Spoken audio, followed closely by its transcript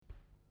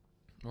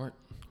Right,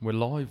 we're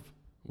live.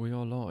 We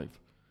are live.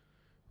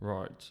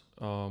 Right.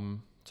 So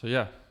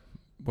yeah,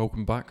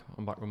 welcome back.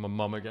 I'm back with my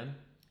mum again.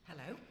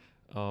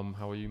 Hello.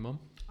 How are you, mum?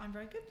 I'm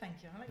very good,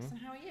 thank you, Alex. Hmm? And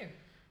how are you?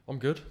 I'm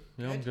good.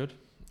 Yeah, I'm Good.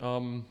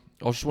 good.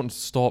 I just wanted to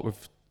start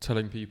with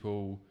telling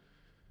people,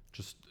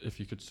 just if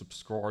you could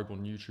subscribe on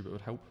YouTube, it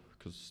would help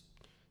because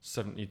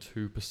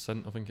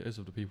 72% I think it is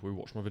of the people who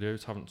watch my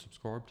videos haven't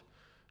subscribed.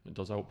 It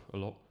does help a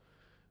lot.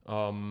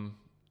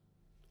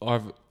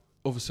 I've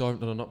obviously I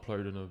haven't done an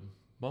upload in a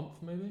month.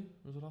 Maybe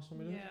was the last time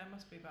we did? Yeah, it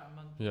must be about a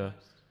month. Yeah.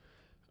 Almost.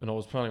 And I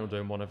was planning on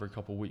doing one every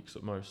couple of weeks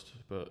at most,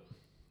 but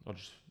I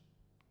just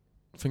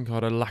think I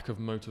had a lack of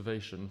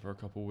motivation for a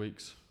couple of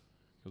weeks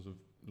because of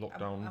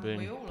lockdown And being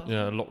we all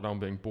are. lockdown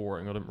being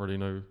boring. I didn't really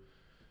know,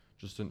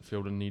 just didn't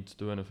feel the need to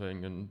do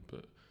anything,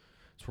 but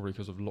it's probably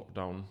because of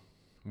lockdown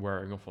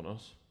wearing off on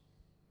us.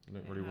 I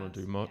didn't really want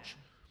to do much.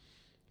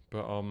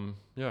 But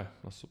yeah,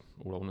 that's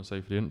all I want to say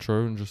for the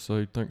intro, and just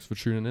say thanks for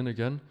tuning in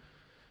again.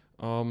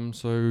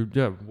 So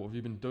yeah, what have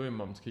you been doing,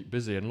 mum, to keep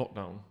busy in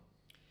lockdown?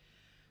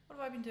 What have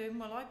I been doing?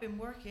 Well, I've been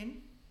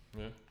working.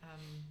 Yeah.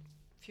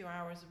 A few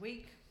hours a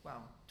week.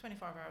 Well,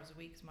 25 hours a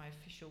week is my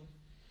official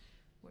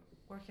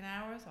working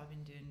hours. I've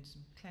been doing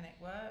some clinic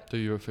work. Do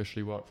you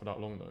officially work for that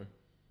long though?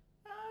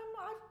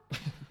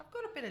 I've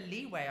got a bit of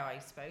leeway, I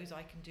suppose.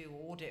 I can do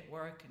audit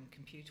work and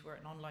computer work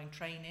and online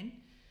training.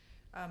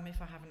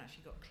 If I haven't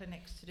actually got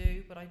clinics to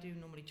do, but I do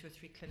normally 2 or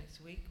 3 clinics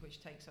a week,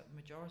 which takes up the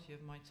majority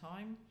of my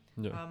time.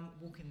 Yeah.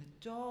 Walking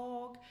the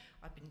dog.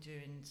 I've been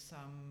doing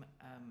some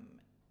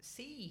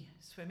sea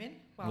swimming.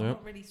 Well, Yep.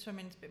 not really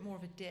swimming, it's a bit more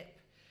of a dip.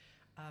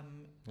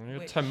 You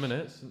had 10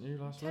 minutes, didn't you,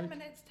 last 10 week?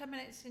 minutes, 10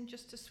 minutes in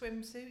just a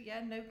swimsuit.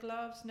 Yeah, no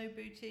gloves, no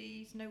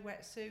booties, no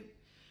wetsuit,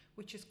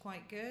 which is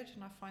quite good.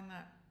 And I find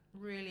that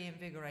really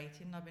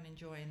invigorating. I've been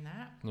enjoying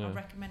that. Yeah. I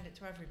recommend it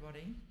to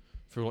everybody.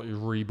 Feel like you're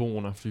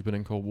reborn after you've been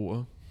in cold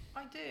water.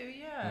 I do,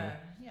 yeah.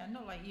 Yeah,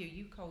 not like you.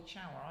 You cold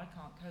shower. I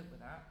can't cope with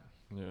that.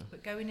 Yeah.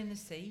 But going in the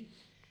sea,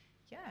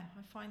 yeah,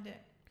 I find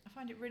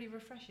it really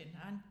refreshing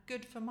and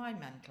good for my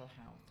mental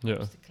health. Yeah.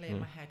 Just to clear Yeah.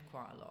 my head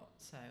quite a lot.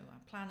 So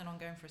I'm planning on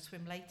going for a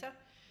swim later.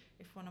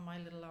 If one of my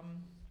little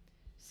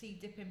sea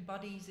dipping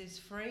buddies is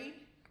free.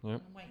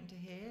 Yep. I'm waiting to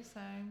hear.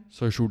 So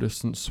Social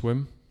distance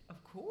swim.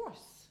 of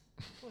course,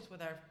 well,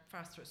 they're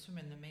faster at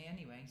swimming than me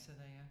anyway, so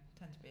they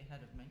tend to be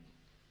ahead of me.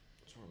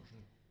 Sorry,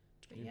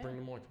 But can you yeah. bring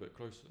the mic a bit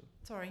closer?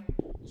 Sorry.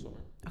 Sorry.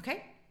 Okay,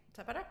 is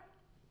that better?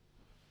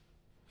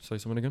 Say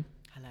something again?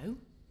 Hello.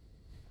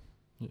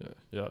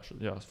 Yeah,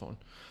 actually, yeah, that's fine.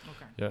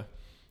 Okay. Yeah.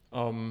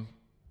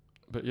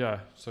 But yeah,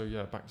 so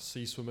yeah, back to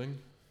sea swimming.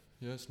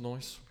 Yeah, it's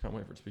nice. Can't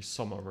wait for it to be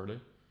summer,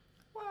 really.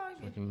 Well,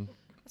 So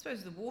I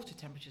suppose the water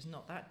temperature's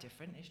not that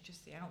different. It's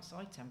just the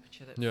outside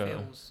temperature that Yeah.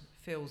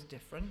 feels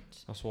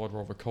different. That's why I'd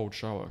rather a cold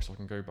shower, because I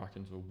can go back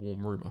into a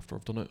warm room after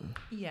I've done it.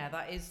 Yeah,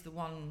 that is the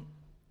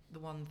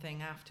one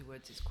thing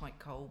afterwards. It's quite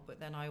cold, but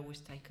then I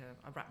always I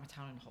wrap my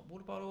towel in a hot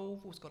water bottle.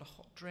 I've always got a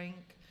hot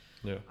drink.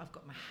 Yeah. I've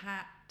got my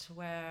hat to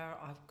wear.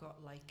 I've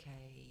got like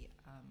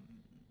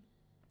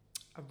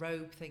a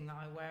robe thing that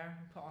I wear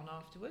and put on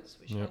afterwards,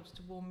 which helps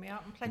to warm me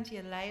up, and plenty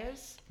of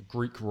layers. A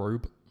Greek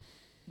robe.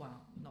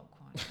 Well, not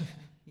quite.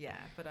 Yeah,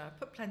 but I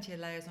put plenty of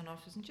layers on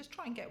afterwards and just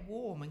try and get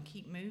warm and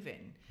keep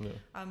moving.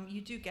 Yeah.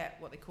 You do get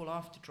what they call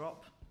after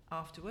drop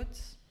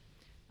afterwards,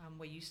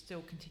 where you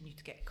still continue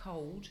to get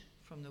cold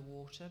from the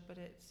water, but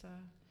it's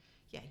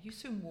you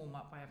soon warm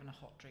up by having a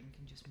hot drink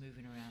and just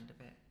moving around a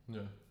bit.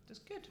 Yeah. That's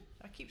good.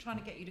 I keep trying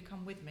to get you to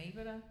come with me,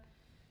 but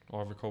I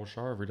have a cold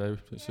shower every day.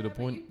 See the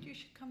point? You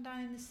should come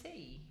down in the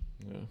sea.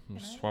 Yeah. You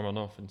I've know, swam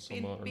enough in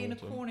summer Being and a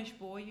autumn. Cornish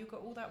boy, you've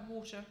got all that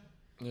water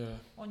Yeah.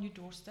 on your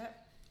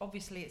doorstep.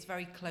 Obviously, it's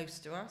very close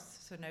to us,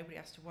 so nobody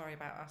has to worry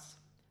about us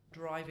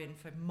driving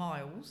for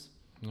miles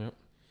Yep.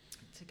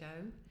 to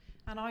go.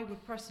 And I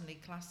would personally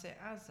class it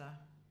as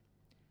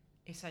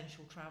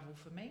essential travel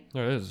for me,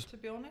 Yeah, it is. to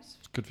be honest.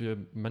 It's good for your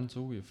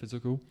mental, your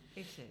physical.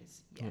 It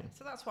is, yeah. Yeah.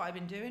 So that's what I've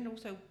been doing.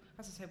 Also,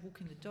 as I said,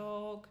 walking the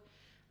dog.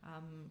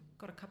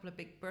 Got a couple of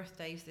big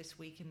birthdays this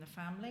week in the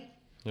family.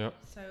 Yeah.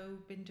 So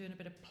been doing a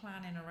bit of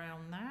planning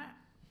around that.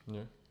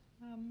 Yeah.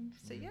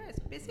 So yeah, it's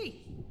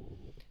busy.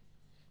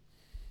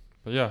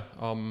 But yeah,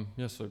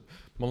 so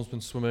mum's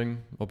been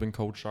swimming, I've been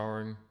cold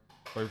showering,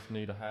 both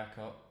need a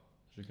haircut,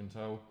 as you can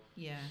tell.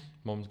 Yeah.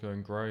 Mum's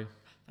going grey.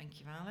 Thank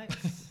you,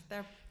 Alex.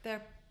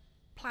 they're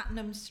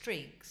platinum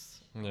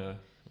streaks. Yeah.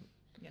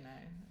 You know,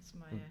 that's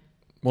my.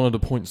 One of the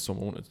points I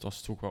wanted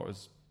us to talk about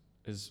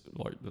is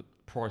like the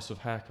price of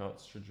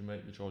haircuts. Should you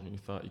be charging you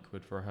 30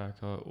 quid for a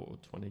haircut or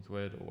 20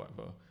 quid or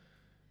whatever?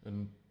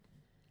 And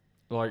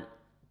like,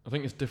 I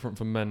think it's different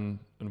for men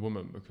and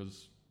women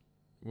because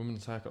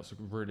women's haircuts are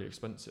really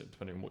expensive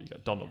depending on what you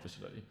get done,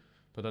 obviously.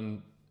 But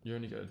then you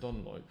only get it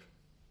done like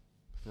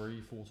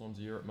 3-4 times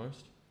a year at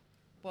most.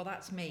 Well,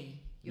 that's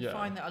me. You'll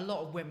find that a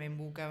lot of women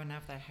will go and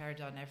have their hair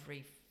done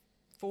every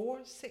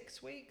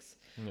 4-6 weeks.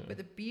 Yeah. But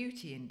the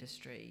beauty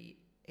industry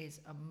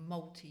is a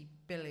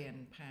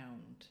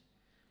multi-billion-pound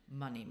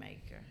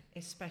moneymaker,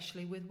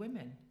 especially with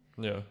women.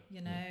 Yeah.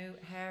 You know,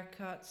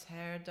 haircuts,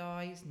 hair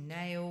dyes,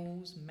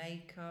 nails,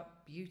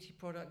 makeup, beauty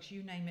products,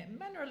 you name it.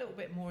 Men are a little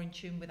bit more in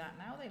tune with that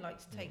now. They like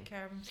to take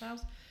care of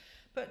themselves.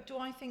 But do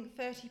I think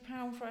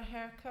 £30 for a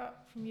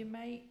haircut from your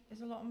mate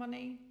is a lot of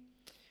money?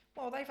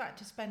 Well, they've had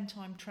to spend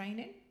time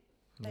training.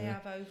 They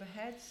have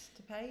overheads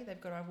to pay. They've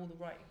got to have all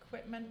the right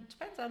equipment.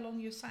 Depends how long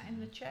you're sat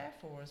in the chair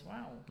for as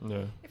well.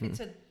 Yeah. If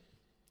it's if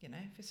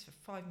it's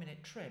a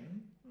 5-minute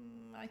trim,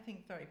 I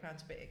think £30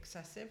 a bit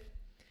excessive.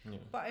 Yeah.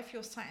 But if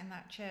you're sat in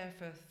that chair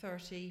for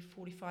 30,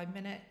 45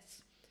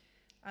 minutes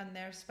and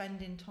they're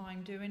spending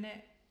time doing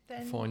it,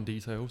 then Fine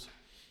details.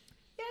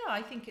 yeah,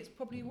 I think it's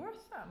probably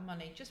worth that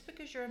money. Just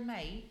because you're a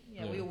mate,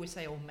 we always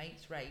say all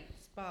mates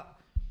rates, but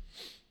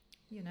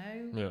you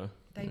know,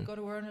 they've got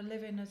to earn a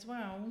living as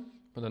well.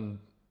 But then,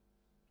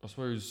 I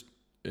suppose,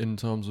 in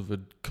terms of a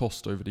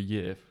cost over the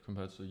year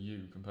compared to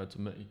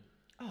me.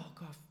 Oh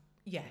God,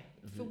 yeah.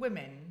 For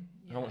women,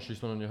 how much do you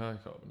spend on your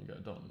haircut when you get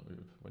it done, or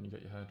when you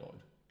get your hair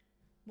dyed?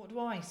 What do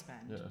I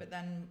spend? Yeah. But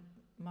then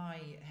my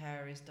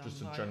hair is done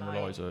Just by to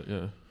generalise it,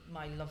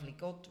 my lovely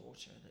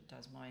goddaughter that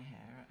does my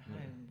hair at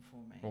home for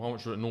me. Well, how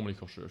much would it normally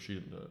cost you if she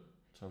didn't do it?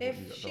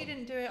 If she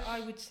didn't do it, I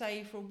would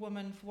say for a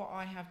woman, for what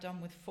I have done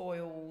with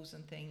foils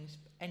and things,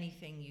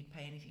 anything, you'd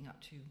pay anything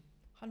up to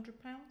 £100.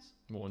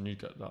 Well, and you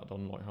get that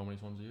done like how many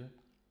times a year?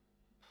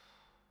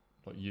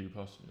 Like you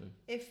personally?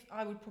 If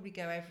I would probably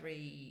go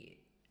every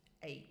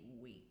 8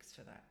 weeks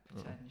for that,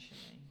 potentially.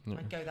 Yeah.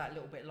 I'd go that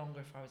little bit longer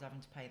if I was having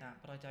to pay that,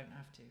 but I don't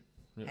have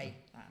to pay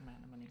that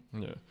amount of money.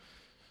 Yeah.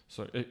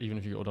 So even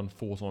if you got it done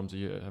 4 times a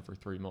year, every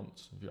 3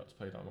 months, if you had to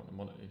pay that amount of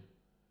money,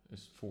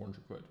 it's £400.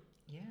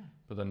 Yeah.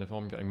 But then if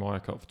I'm getting my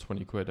haircut for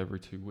 £20 every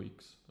 2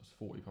 weeks, that's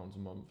 £40 a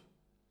month,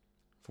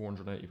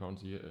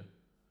 £480 a year.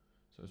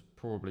 So it's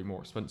probably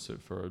more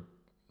expensive for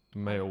a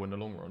male in the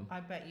long run. I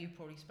bet you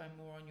probably spend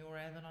more on your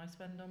hair than I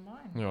spend on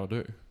mine. Yeah, I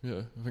do.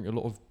 Yeah, I think a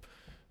lot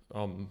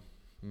of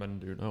men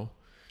do now.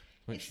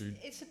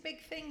 It's a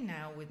big thing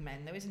now with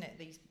men, though, isn't it?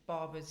 These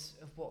barbers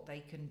of what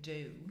they can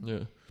do. Yeah.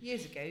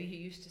 Years ago, you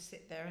used to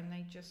sit there and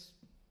they just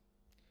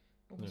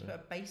almost put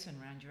a basin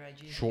around your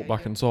edges. Short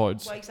back and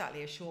sides. Well,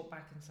 exactly, a short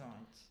back and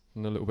sides.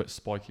 And a little bit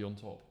spiky on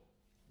top.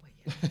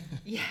 Well,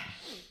 yeah.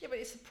 Yeah, but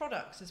it's the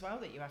products as well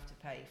that you have to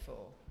pay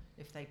for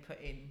if they put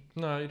in.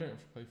 No, you don't have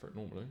to pay for it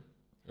normally.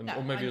 No,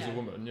 or maybe as a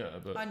woman,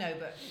 but I know,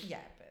 but you know,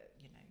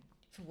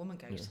 if a woman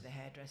goes to the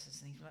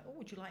hairdressers and he's like, "Oh,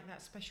 would you like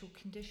that special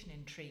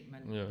conditioning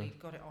treatment? Yeah. We've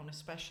got it on a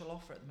special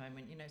offer at the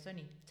moment. You know, it's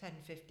only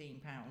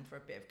 £10-15 for a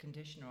bit of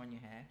conditioner on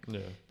your hair." Yeah.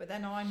 But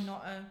then I'm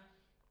not a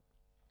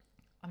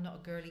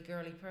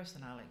girly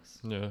person, Alex.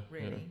 Yeah.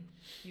 Really,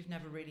 Yeah. you've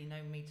never really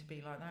known me to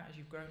be like that as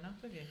you've grown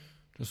up, have you?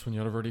 Just when you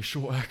had a really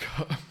short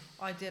haircut.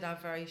 I did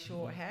have very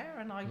short hair,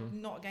 and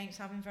I'm not against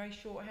having very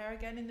short hair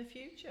again in the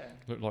future.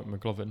 Looked like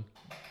McLovin.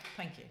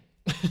 Thank you.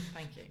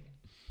 Thank you.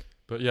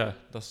 But yeah,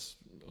 I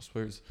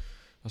suppose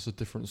that's the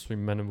difference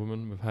between men and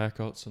women with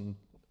haircuts, and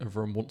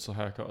everyone wants a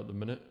haircut at the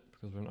minute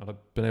because we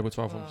haven't been able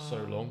to have one for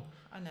so long.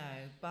 I know,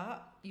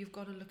 but you've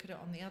got to look at it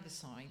on the other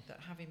side, that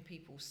having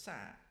people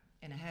sat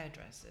in a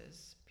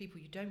hairdresser's,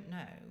 people you don't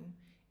know,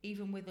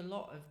 even with a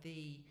lot of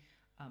the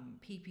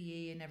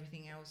PPE and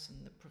everything else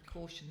and the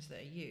precautions that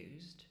are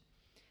used,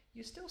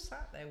 you're still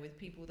sat there with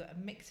people that are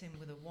mixing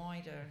with a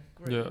wider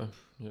group.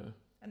 Yeah.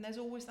 And there's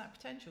always that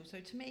potential. So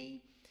to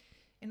me,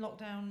 in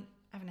lockdown,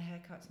 having a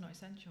haircut's not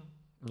essential.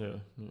 Yeah.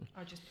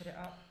 I just put it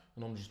up.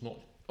 And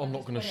I'm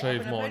not going to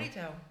shave mine.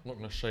 I'm not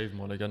going to shave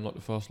mine again like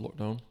the first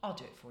lockdown. I'll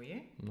do it for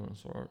you. No,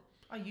 it's alright.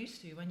 I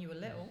used to when you were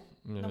little.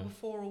 Yeah. Number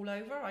 4 all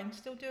over. I can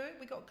still do it.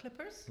 We got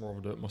clippers. I'd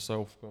rather do it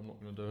myself, but I'm not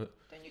going to do it.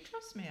 Don't you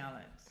trust me,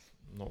 Alex?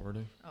 Not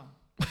really. Oh.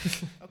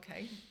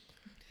 Okay.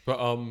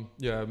 But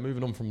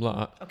moving on from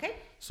that. Okay.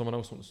 Someone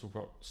else wants to talk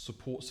about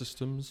support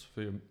systems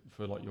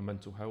for like your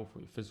mental health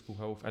or your physical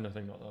health,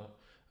 anything like that,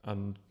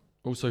 and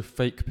also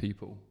fake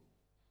people.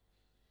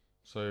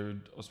 So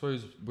I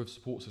suppose with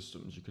support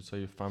systems, you could say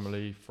your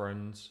family,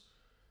 friends,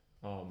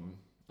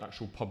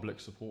 actual public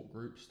support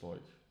groups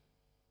like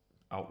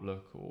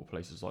Outlook or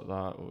places like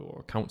that, or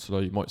a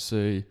counsellor you might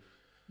see.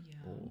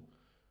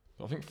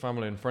 Yeah. I think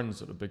family and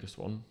friends are the biggest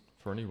one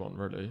for anyone,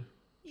 really.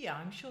 Yeah,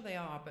 I'm sure they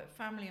are, but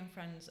family and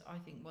friends, I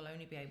think, will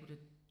only be able to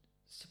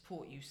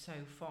support you so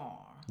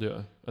far.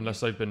 Yeah,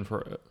 unless they've been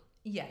through it.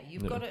 Yeah,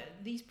 you've got to.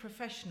 These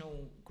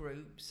professional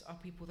groups are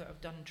people that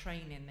have done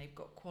training. They've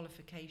got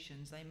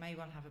qualifications. They may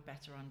well have a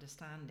better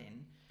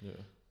understanding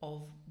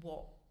of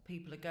what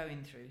people are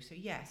going through. So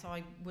yes,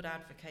 I would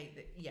advocate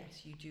that.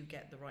 Yes, you do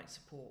get the right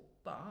support,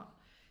 but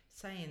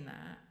saying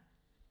that,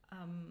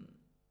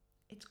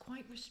 it's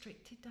quite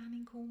restricted down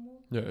in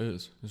Cornwall. Yeah, it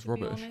is. It's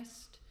rubbish. To be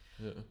honest.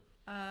 Yeah.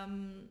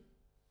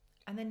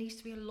 And there needs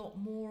to be a lot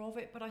more of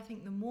it. But I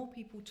think the more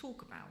people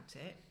talk about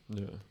it,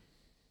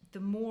 the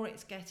more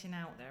it's getting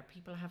out there.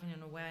 People are having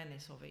an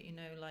awareness of it. You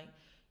know, like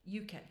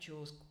you kept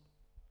yours,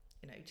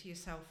 to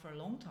yourself for a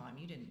long time.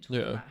 You didn't talk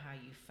about how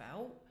you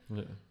felt.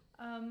 Yeah.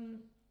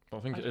 But I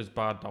think it is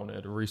bad down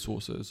here, the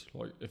resources.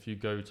 Like, if you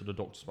go to the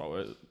doctors about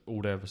it,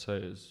 all they ever say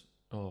is,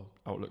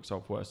 Outlook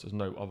Southwest, there's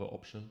no other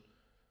option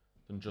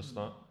than just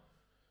that.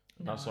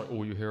 That's like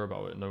all you hear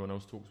about it. No one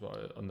else talks about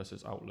it unless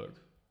it's Outlook.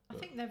 I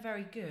think they're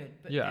very good,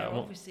 but Yeah, they're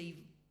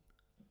obviously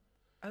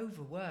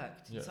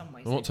overworked in some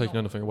ways. I'm not taking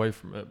anything away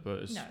from it, but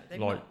it's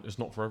it's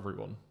not for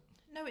everyone.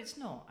 No, it's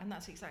not, and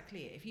that's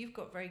exactly it. If you've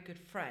got very good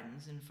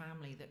friends and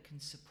family that can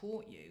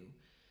support you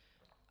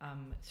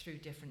through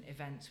different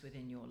events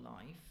within your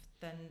life,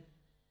 then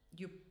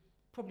you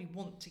probably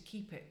want to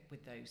keep it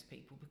with those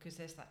people because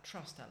there's that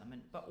trust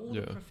element. But all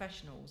the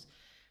professionals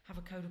have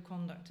a code of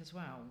conduct as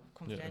well: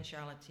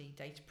 confidentiality,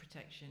 data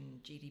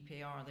protection,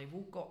 GDPR. They've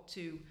all got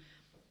to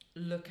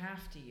look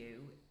after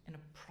you in a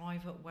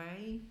private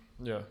way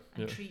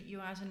and treat you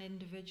as an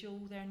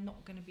individual. They're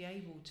not going to be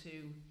able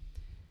to,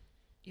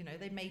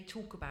 they may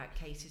talk about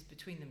cases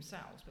between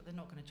themselves, but they're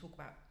not going to talk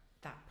about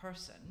that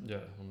person.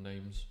 Yeah, on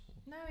names.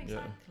 No,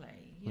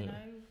 exactly. You know,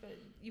 but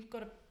you've got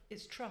to,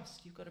 it's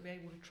trust. You've got to be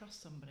able to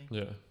trust somebody.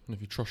 Yeah, and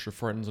if you trust your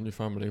friends and your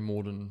family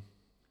more than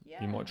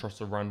you might trust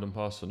a random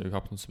person who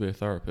happens to be a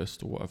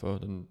therapist or whatever,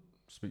 then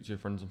speak to your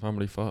friends and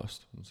family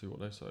first and see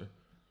what they say.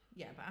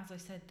 Yeah, but as I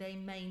said, they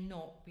may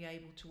not be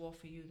able to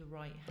offer you the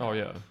right help. Oh,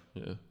 yeah.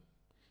 So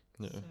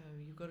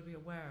you've got to be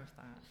aware of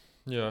that.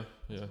 Yeah.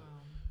 Well.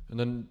 And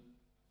then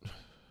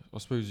I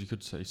suppose you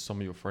could say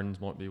some of your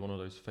friends might be one of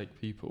those fake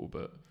people,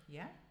 but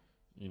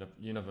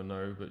you never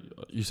know. But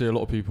you see a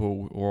lot of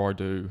people, or I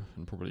do,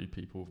 and probably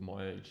people of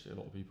my age, see a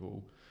lot of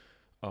people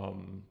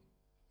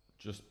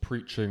just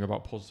preaching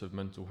about positive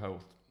mental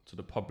health to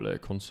the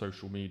public on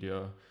social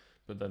media,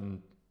 but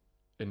then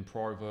in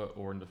private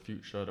or in the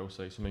future they'll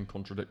say something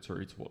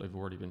contradictory to what they've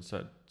already been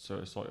said. So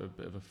it's like a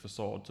bit of a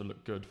facade to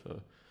look good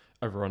for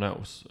everyone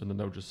else, and then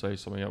they'll just say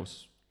something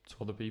else to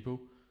other people.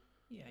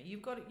 Yeah,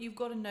 you've got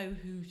to know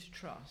who to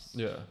trust.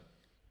 Yeah.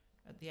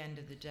 At the end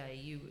of the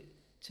day,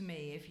 to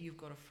me, if you've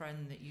got a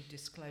friend that you've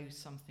disclosed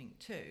something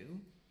to,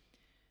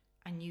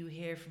 and you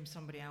hear from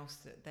somebody else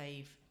that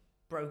they've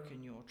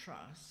broken your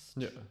trust,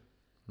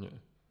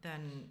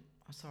 then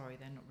sorry,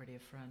 they're not really a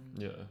friend.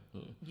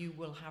 Yeah. You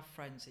will have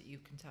friends that you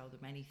can tell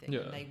them anything,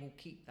 and they will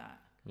keep that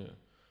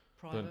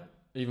private. But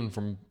even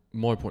from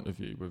my point of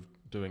view, with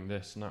doing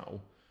this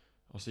now,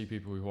 I see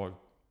people who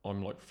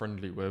I'm like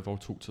friendly with. I'll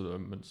talk to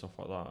them and stuff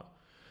like that,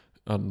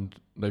 and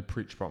they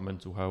preach about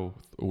mental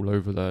health all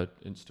over their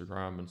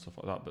Instagram and stuff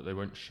like that, but they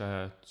won't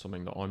share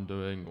something that I'm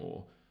doing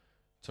or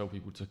tell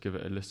people to give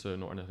it a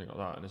listen or anything like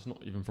that. And it's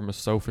not even from a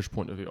selfish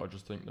point of view. I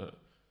just think that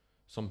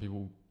some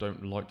people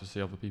don't like to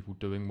see other people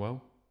doing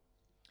well.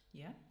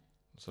 Yeah.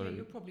 So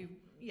you're probably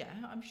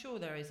I'm sure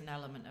there is an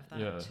element of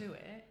that to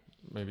it.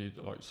 Maybe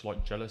like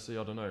slight jealousy,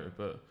 I don't know,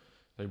 but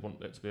they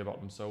want it to be about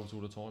themselves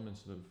all the time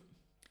instead of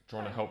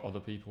trying to help other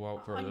people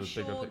out for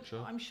bigger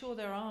picture. I'm sure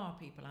there are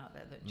people out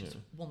there that just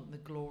want the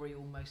glory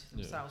almost for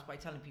themselves by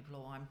telling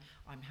people,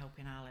 I'm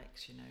helping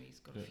Alex, he's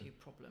got a few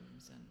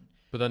problems.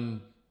 But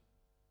then,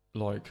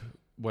 like,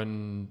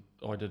 when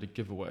I did a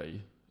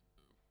giveaway,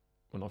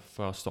 when I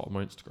first started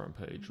my Instagram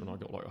page, when I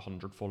got like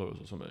 100 followers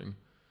or something,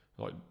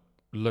 like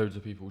loads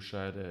of people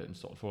shared it and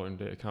started following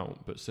the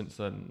account, but since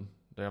then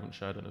they haven't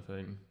shared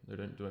anything, they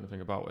don't do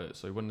anything about it.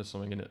 So when there's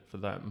something in it for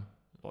them,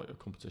 like a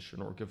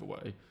competition or a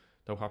giveaway,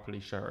 they'll happily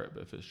share it,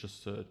 but if it's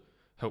just to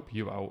help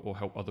you out or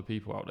help other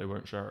people out, they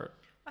won't share it.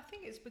 I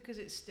think it's because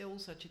it's still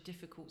such a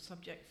difficult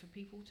subject for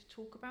people to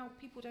talk about.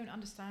 People don't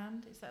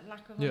understand. It's that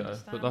lack of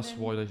understanding. But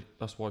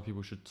that's why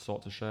people should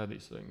start to share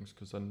these things,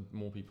 because then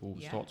more people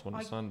start to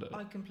understand it.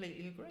 I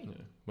completely agree.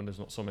 Yeah. When there's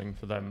not something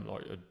for them,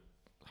 like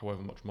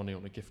however much money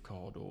on a gift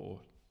card or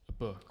a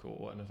book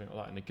or anything like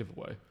that in a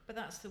giveaway. But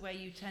that's the way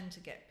you tend to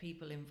get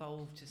people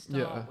involved to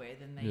start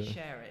with, and they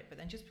share it. But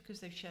then just because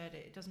they've shared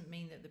it, it doesn't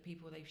mean that the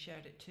people they've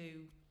shared it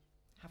to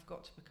have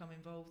got to become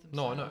involved themselves.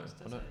 No, I know. It?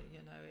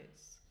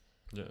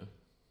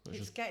 It's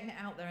just getting it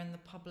out there in the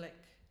public.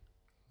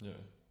 Yeah.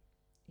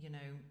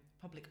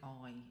 Public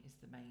eye is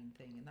the main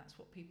thing, and that's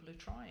what people are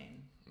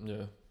trying.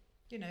 Yeah.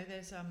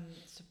 There's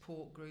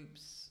support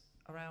groups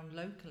around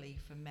locally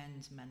for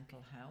men's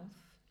mental health.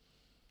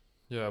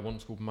 Yeah,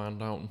 one's called Man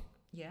Down.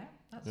 Yeah,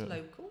 that's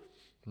local.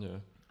 Yeah.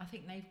 I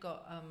think they've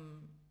got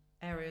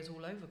areas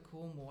all over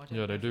Cornwall.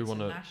 They do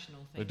one at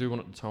national thing. They do one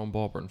at the Town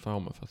Barber in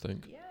Falmouth, I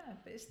think. Yeah,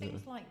 but it's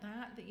things like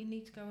that you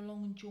need to go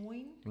along and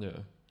join. Yeah.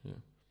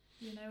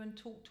 And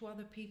talk to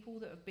other people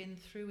that have been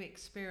through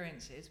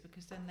experiences,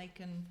 because then they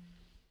can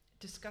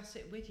discuss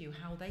it with you,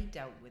 how they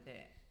dealt with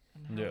it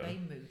and how they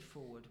moved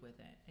forward with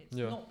it. It's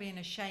not being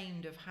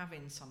ashamed of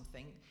having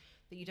something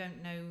that you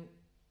don't know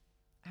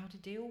how to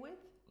deal with.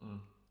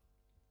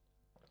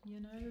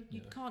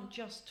 You can't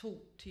just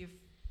talk to your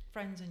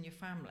friends and your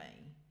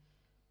family,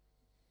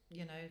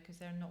 because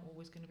they're not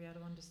always going to be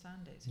able to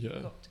understand it. So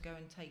you've got to go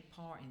and take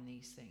part in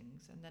these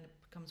things, and then it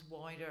becomes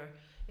wider.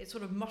 It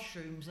sort of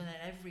mushrooms, and then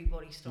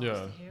everybody starts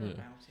to hear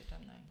about it,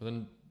 don't they? But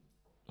then,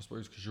 I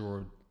suppose because you're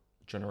a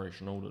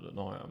generation older than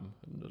I am,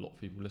 and a lot of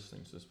people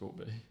listening to this will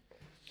be.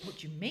 What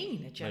do you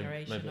mean, a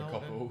generation older? Maybe a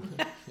couple.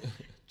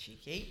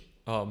 Cheeky.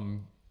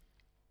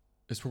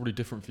 It's probably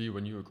different for you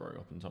when you were growing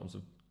up in terms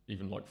of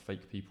even like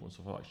fake people and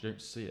stuff like that. You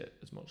don't see it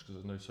as much because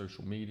there's no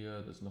social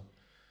media. There's no.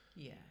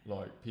 Yeah.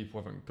 Like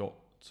people haven't got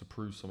to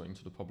prove something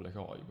to the public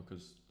eye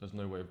because there's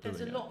no way of doing it.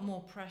 There's a lot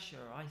more pressure,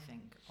 I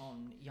think,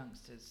 on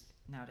youngsters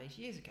nowadays.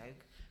 Years ago,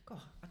 God,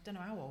 I don't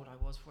know how old I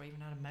was before I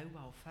even had a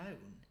mobile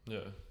phone. Yeah.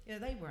 Yeah,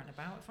 they weren't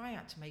about. If I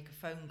had to make a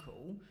phone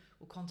call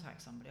or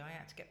contact somebody, I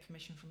had to get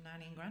permission from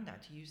Nanny and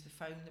Grandad to use the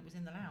phone that was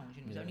in the lounge,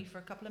 and it was Yeah. only for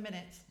a couple of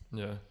minutes.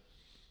 Yeah.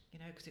 You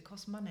know, because it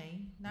costs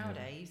money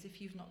nowadays. If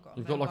you've not got a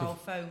You've got like mobile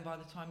phone by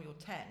the time you're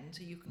 10,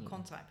 so you can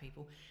contact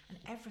people, and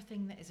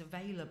everything that is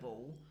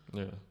available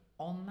Yeah.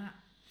 on that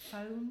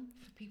phone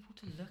for people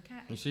to look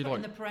at. You It's see,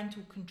 putting like- the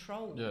parental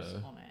controls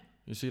Yeah. on it.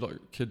 You see,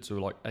 like kids who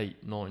are like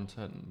 8, 9,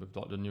 10 with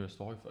like the newest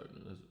iPhone,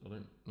 and I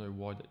don't know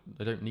why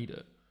they don't need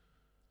it.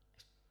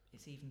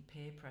 It's even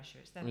peer pressure.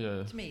 It's their,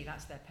 Yeah. To me,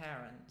 that's their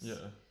parents.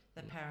 Yeah.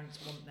 Their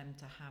parents want them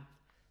to have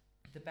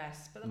the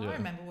best. But then Yeah. I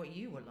remember what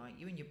you were like,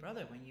 you and your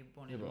brother, when you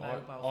wanted Yeah, a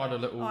but mobile I had a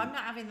phone. little. Oh, I'm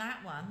not having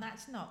that one.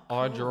 That's not cool.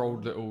 I had your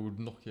old little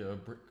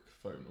Nokia brick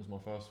phone. Was my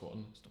first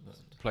one.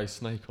 To play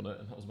Snake on it,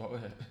 and that was about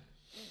it.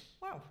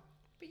 Wow.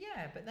 But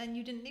yeah, but then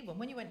you didn't need one.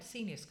 When you went to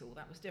senior school,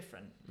 that was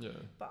different. Yeah.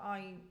 But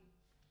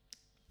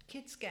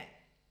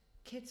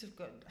kids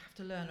have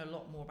to learn a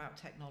lot more about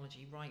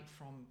technology right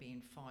from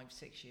being 5,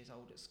 6 years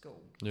old at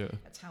school. Yeah.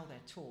 That's how they're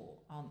taught,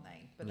 aren't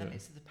they? But then Yeah.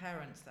 it's the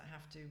parents that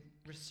have to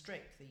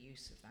restrict the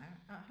use of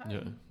that at home.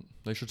 Yeah.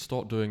 They should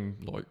start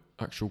doing like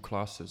actual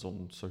classes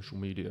on social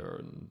media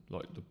and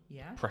like the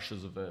Yeah.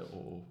 pressures of it,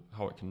 or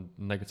how it can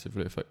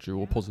negatively affect you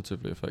or Yeah.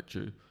 positively affect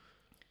you.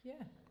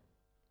 Yeah.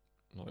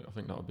 Like, I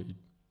think that would be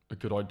a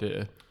good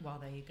idea. Well,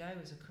 there you go,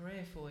 as a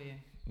career for you.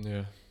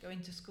 Yeah.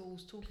 Going to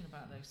schools talking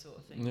about those sort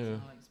of things, Yeah,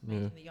 Alex,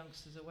 making yeah. the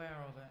youngsters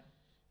aware of it.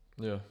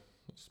 Yeah.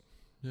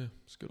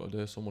 It's a good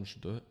idea. Someone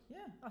should do it.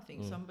 Yeah, I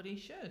think Yeah. somebody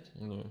should.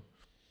 No.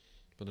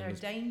 But then They're there's-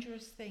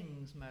 dangerous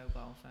things,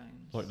 mobile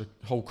phones. like the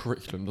whole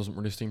curriculum doesn't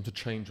really seem to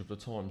change with the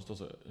times,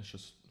 does it? It's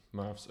just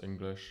maths,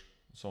 English,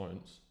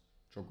 science,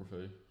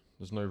 geography.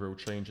 There's no real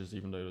changes,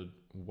 even though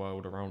the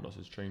world around us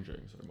is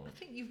changing so I much.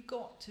 think you've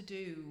got to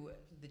do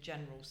the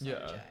general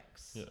Yeah,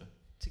 subjects Yeah.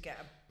 to get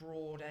a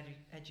broad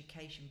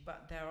education,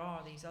 but there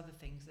are these other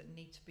things that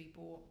need to be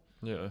brought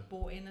Yeah.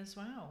 in as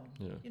well.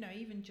 Yeah. You know,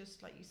 even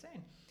just like you're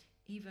saying,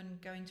 even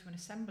going to an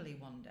assembly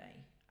one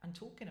day and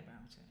talking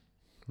about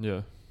it,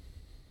 Yeah.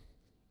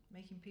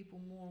 making people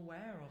more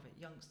aware of it,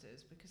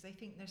 youngsters, because they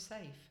think they're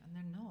safe and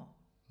they're not.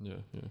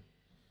 Yeah. Yeah.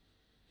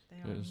 They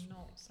It are is.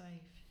 not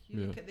safe. You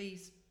Yeah. look at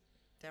these,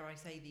 dare I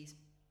say, these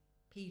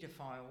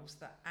paedophiles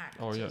that act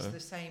Oh, yeah. as the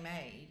same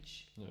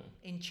age Yeah.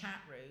 in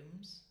chat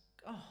rooms.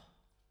 Oh,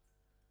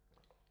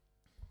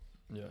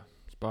 Yeah.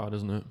 It's bad,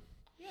 isn't it?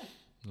 yeah.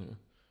 Yeah.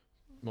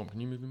 Mom, can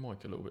you move your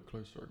mic a little bit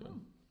closer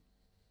again?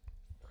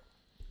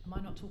 Am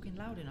I not talking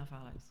loud enough,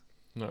 Alex?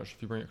 No, actually,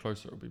 if you bring it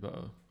closer, it'll be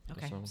better.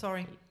 Okay, sound.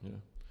 sorry.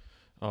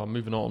 Yeah.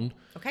 Moving on.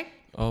 Okay.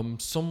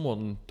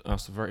 Someone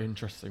asked a very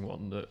interesting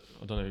one that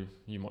I don't know,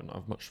 you might not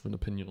have much of an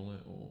opinion on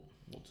it or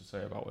what to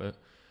say about it,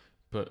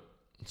 but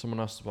someone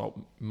asked about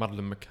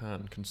Madeleine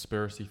McCann,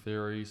 conspiracy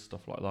theories,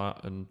 stuff like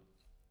that, and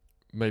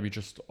maybe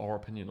just our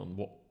opinion on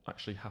what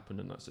actually happened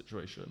in that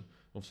situation.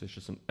 Obviously, it's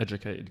just an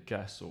educated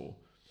guess or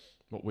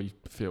what we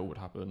feel would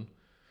happen,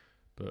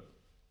 but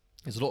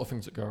there's a lot of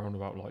things that go around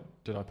about, like,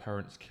 did our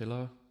parents kill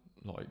her?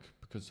 Like,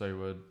 because they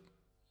were,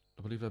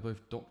 I believe they're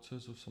both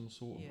doctors of some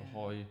sort, of a Yeah.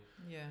 high,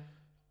 Yeah.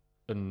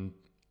 and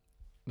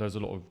there's a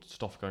lot of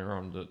stuff going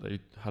around that they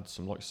had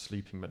some like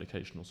sleeping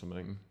medication or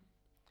something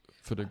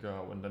for the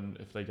girl, and then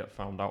if they get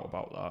found out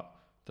about that,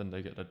 then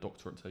they get their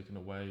doctorate taken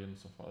away and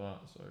stuff like that.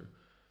 So,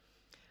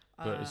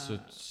 but it's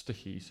a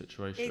sticky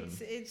situation.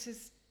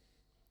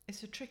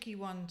 It's a tricky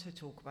one to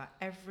talk about.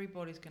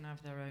 Everybody's going to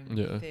have their own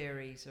Yeah.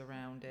 theories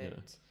around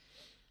it.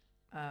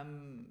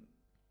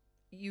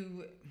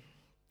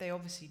 They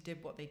obviously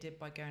did what they did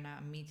by going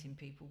out and meeting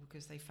people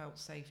because they felt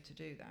safe to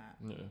do that.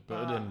 Yeah,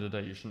 but at the end of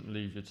the day, you shouldn't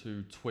leave your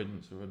two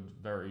twins who are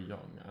very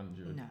young and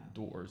your No.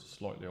 daughter is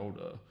slightly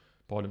older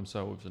by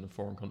themselves in a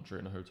foreign country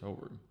in a hotel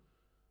room.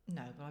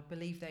 No, but I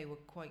believe they were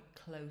quite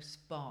close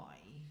by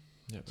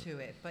Yeah, to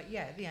it. But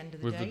yeah, at the end of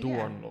the with day, the door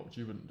yeah. unlocked,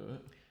 you wouldn't do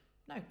it.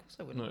 No, of course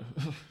I wouldn't.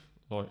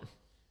 No, like,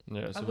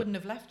 yeah, it's I a bit- wouldn't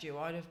have left you.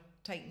 I'd have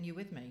taken you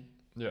with me.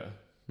 Yeah.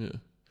 But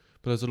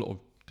there's a lot of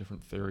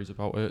different theories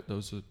about it. There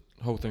was a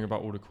whole thing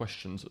about all the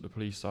questions that the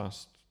police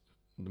asked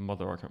the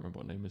mother. I can't remember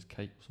what her name is,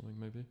 Kate or something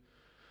maybe.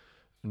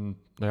 And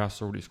they asked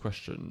her all these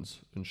questions,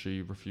 and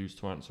she refused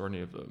to answer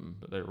any of them.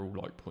 But they were all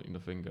like pointing the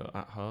finger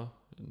at her.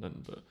 And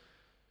then, but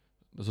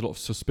there's a lot of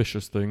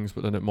suspicious things.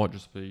 But then it might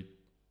just be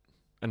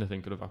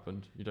anything could have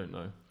happened. You don't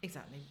know.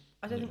 Exactly.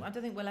 I don't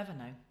think we'll ever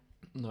know.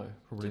 No,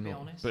 probably To be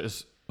not. honest. But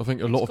I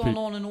think a It's lot of gone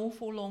people. on an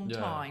awful long Yeah.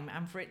 time,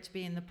 and for it to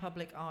be in the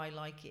public eye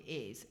like it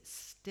is,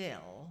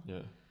 still,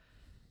 Yeah.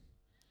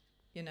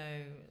 you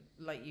know,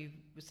 like you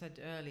said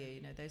earlier,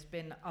 you know, there's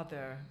been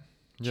other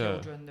Yeah.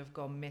 children that have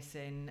gone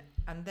missing,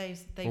 and they've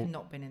Well,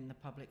 not been in the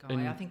public eye.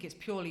 in- I think it's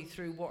purely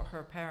through what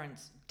her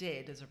parents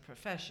did as a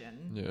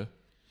profession. Yeah.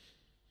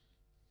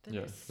 that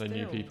Yeah, it's they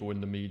knew still- people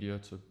in the media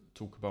to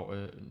talk about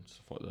it and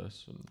stuff like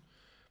this.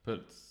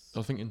 But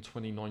I think in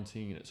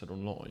 2019 it said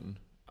online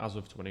as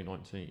of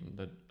 2019,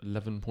 that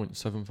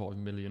 11.75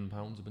 million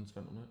pounds have been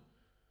spent on it.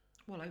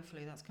 Well,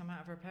 hopefully that's come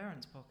out of her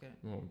parents' pocket.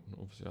 Well,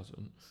 obviously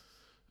hasn't.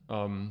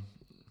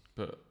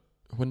 But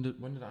when did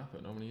it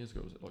happen? How many years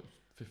ago was it? Like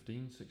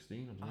 15, 16?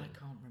 I don't know. I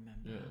can't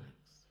remember. Yeah.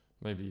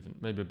 Alex.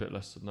 Maybe a bit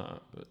less than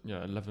that. But yeah,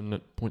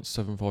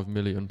 11.75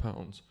 million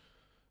pounds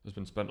has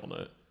been spent on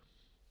it.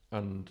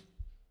 And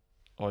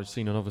I've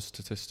seen another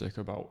statistic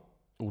about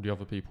all the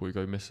other people who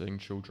go missing,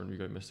 children who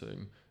go missing.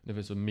 And if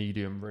it's a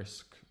medium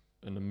risk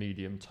and a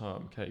medium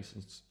term case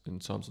in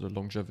terms of the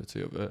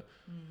longevity of it,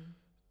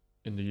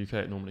 in the UK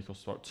it normally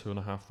costs about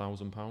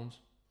 £2,500,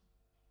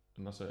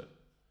 and that's it.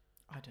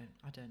 I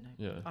don't know.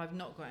 Yeah. I've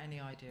not got any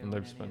idea And on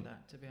they've any spent of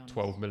that, to be honest.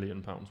 £12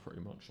 million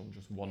pretty much on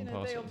just one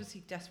person. They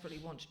obviously desperately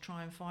want to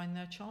try and find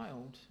their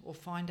child or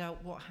find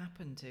out what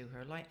happened to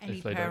her. Like any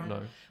if they parent,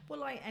 don't know. well,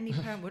 like any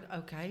parent would.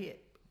 Okay,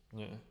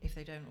 Yeah. if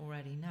they don't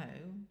already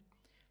know.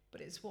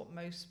 But it's what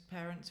most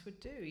parents would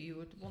do. You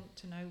would want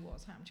to know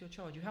what's happened to your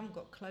child. You haven't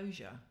got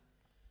closure.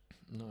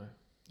 No.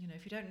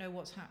 If you don't know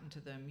what's happened to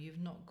them, you've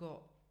not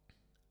got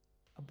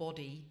a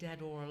body,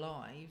 dead or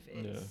alive.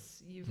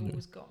 You've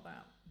always got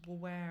that. Well,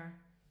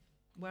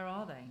 where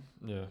are they?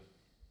 Yeah.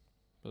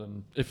 But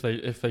then if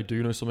they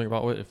do know something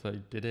about it, if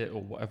they did it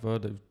or whatever,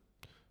 they've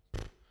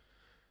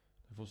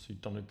obviously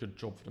done a good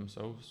job for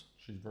themselves.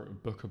 She wrote a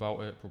book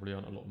about it, probably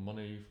earned a lot of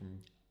money from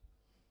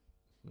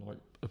like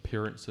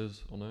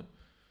appearances on it.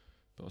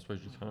 But I suppose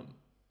you can't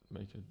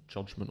make a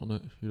judgment on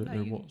it if you don't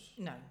know what's.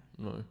 No.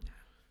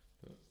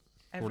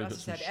 As I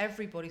said,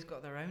 everybody's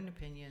got their own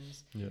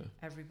opinions. Yeah.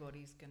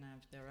 Everybody's going to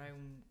have their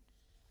own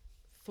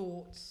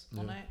thoughts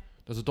on it.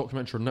 There's a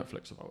documentary on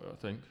Netflix about it, I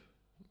think.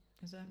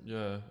 Is there?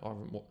 Yeah, I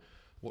haven't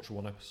watched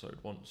one episode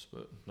once,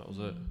 but that was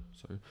it.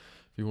 So if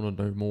you want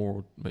to know more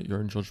or make your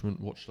own judgment,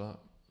 watch that.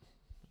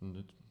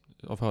 And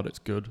I've heard it's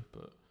good,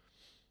 but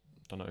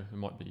I don't know, it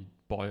might be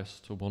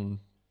biased to one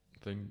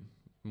thing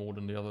more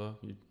than the other.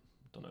 You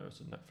don't know, it's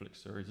a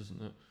Netflix series,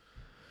 isn't it?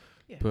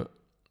 Yeah. But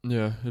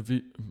yeah, have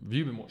you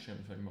been watching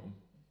anything, Mum,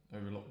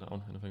 over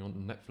lockdown? Anything on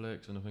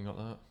Netflix, anything like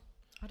that?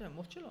 I don't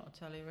watch a lot of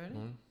telly,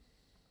 really.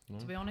 No?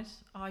 To be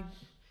honest,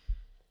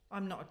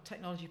 I'm not a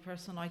technology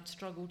person. I'd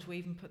struggle to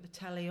even put the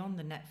telly on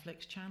the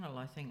Netflix channel,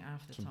 I think,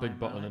 half the It's a time. big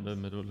button in the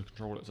middle of the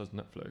controller that says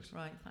Netflix.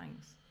 Right,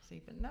 thanks.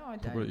 See, but no, I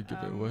don't. Probably give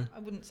it away. I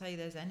wouldn't say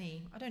there's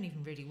any. I don't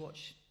even really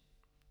watch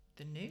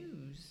the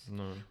news.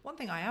 No. One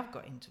thing I have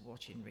got into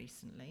watching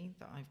recently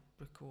that I've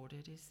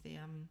recorded is the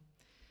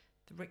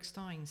Rick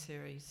Stein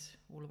series,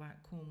 all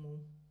about Cornwall.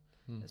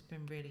 That's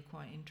been really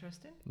quite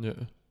interesting. Yeah.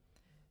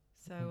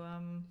 So,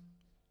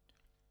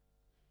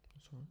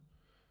 Sorry.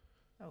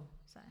 Oh,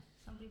 is that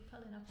somebody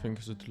pulling up? I think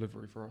it's a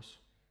delivery for us.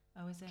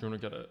 Oh, is it? Do you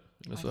want to get it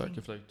in a sec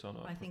if they turn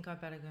up? I think I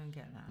better go and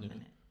get that in a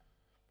minute.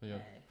 Yeah.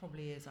 It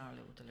probably is our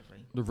little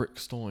delivery. The Rick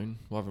Stein.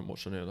 Well, I haven't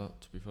watched any of that,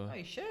 to be fair. Oh,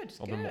 you should.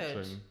 It's I've good. been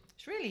watching.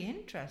 It's really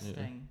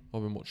interesting.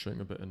 I've been watching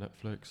a bit of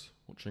Netflix.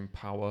 Watching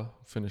Power.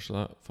 Finished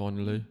that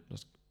finally.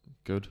 That's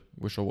good.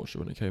 Wish I watched it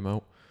when it came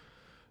out.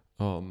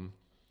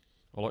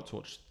 I like to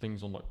watch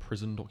things on like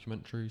prison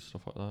documentaries,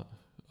 stuff like that.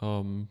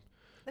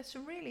 There's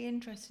some really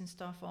interesting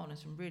stuff on and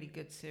some really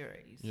good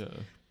series. Yeah.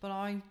 But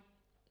I'm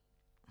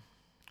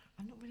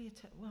not really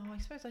well, I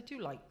suppose I do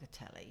like the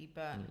telly,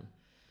 but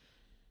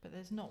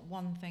there's not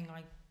one thing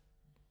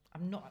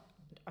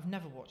I've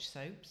never watched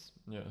soaps.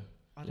 Yeah.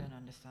 I don't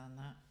understand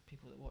that.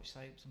 People that watch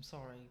soaps, I'm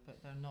sorry,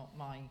 but they're not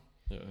my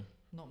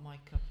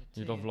cup of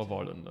tea. You love Love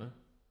Island though?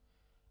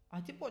 I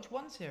did watch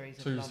one series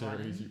of Two Love series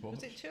Island. you watched?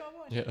 Was it two I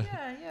watched?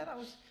 Yeah. Yeah, that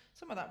was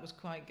some of that was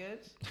quite good.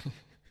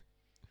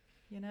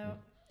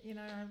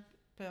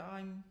 But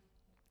I'm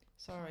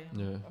sorry,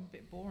 I'm a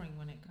bit boring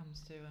when it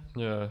comes to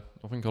Yeah,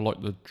 I think I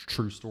like the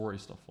true story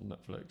stuff on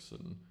Netflix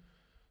and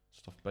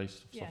stuff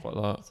based stuff like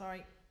that.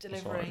 Sorry,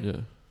 That's delivery. alright,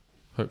 yeah.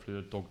 Hopefully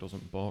the dog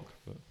doesn't bark,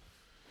 but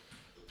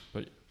do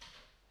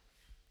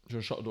you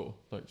want to shut the door?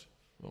 Thanks.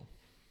 Oh.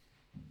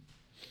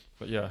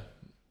 But yeah,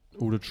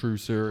 all the true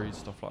series,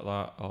 stuff like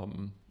that.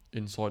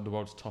 Inside the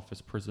World's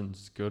Toughest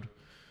Prisons is good.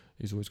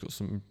 He's always got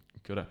some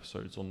good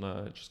episodes on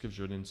there. It just gives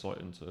you an insight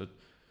into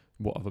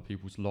what other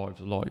people's lives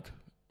are like,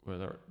 where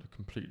they're at a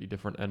completely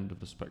different end of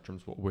the spectrum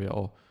to what we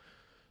are.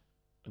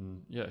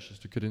 And yeah, it's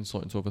just a good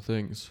insight into other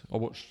things. I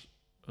watched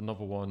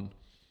another one,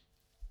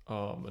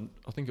 and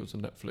I think it was a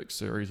Netflix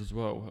series as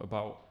well,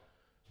 about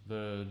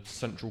the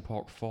Central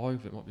Park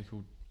 5. It might be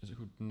called, is it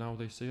called Now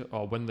They See It?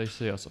 Oh, When They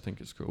See Us, I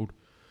think it's called.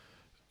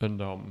 And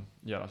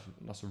yeah,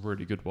 that's a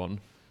really good one.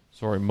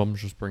 Sorry,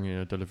 Mum's just bringing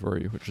a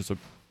delivery, which is a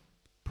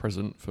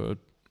present for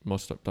my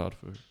stepdad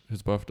for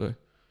his birthday.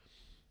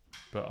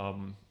 But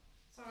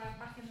sorry, I'm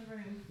back in the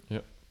room.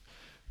 Yeah.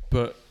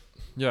 But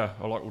yeah,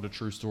 I like all the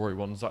true story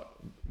ones. That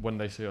When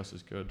They See Us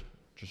is good.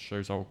 Just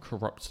shows how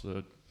corrupt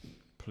the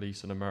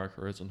police in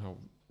America is and how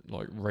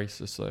like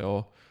racist they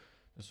are.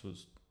 This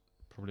was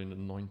probably in the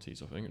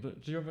 90s, I think.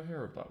 Did you ever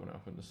hear of that when it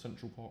happened? The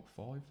Central Park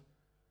 5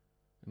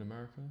 in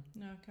America?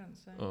 No, I can't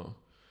say. Oh,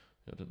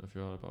 yeah, I don't know if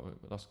you heard about it,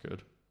 but that's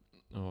good.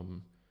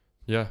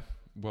 Yeah,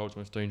 World's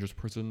Most Dangerous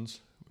Prisons.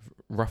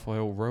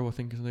 Raphael Rowe, I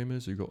think his name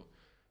is, who got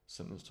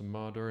sentenced to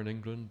murder in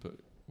England, but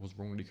was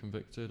wrongly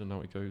convicted, and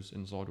now he goes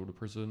inside all the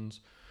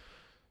prisons.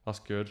 That's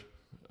good.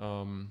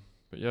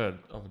 But yeah,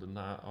 other than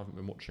that, I haven't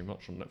been watching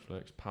much on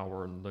Netflix,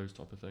 Power and those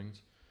type of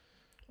things.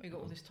 Well, you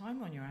got all this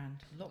time on your hand.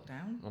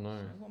 Lockdown. I know.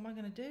 So what am I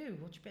going to do?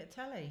 Watch a bit of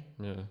telly?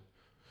 Yeah.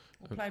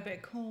 Or play a bit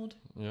of COD?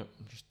 Yeah,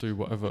 just do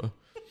whatever.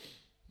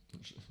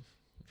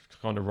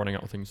 just kind of running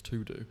out of things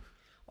to do.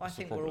 Well, That's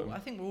the problem. I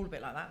think we're all a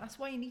bit like that. That's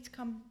why you need to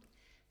come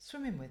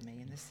swimming with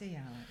me in the sea,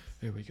 Alex.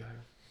 Here we go.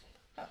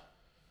 Oh.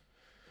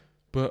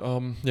 But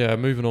yeah,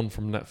 moving on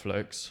from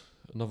Netflix,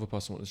 another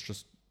person wanted to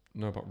just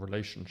know about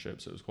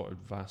relationships. It was quite a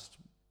vast,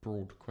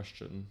 broad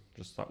question,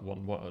 just that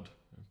one word.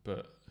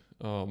 But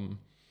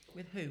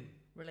with who?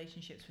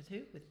 Relationships with who?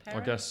 With I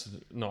parents?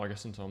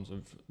 guess in terms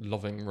of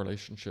loving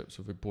relationships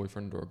with a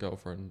boyfriend or a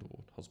girlfriend or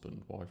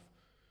husband, wife.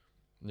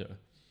 Yeah.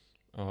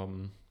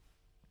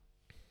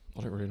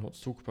 I don't really know what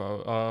to talk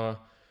about.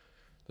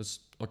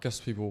 I guess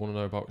people want to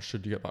know about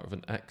should you get back with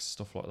an ex,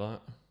 stuff like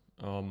that.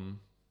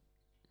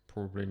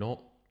 Probably not.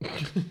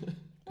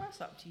 Well,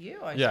 that's up to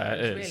you, I Yeah, suppose.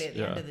 it is, Really, at the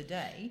yeah. end of the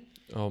day,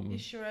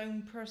 it's your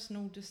own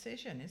personal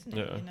decision, isn't it?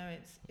 Yeah. You know,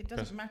 it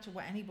doesn't matter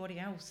what anybody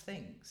else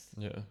thinks.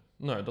 Yeah.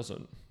 No, it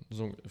doesn't. As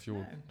long if you're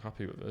No.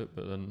 happy with it,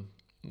 but then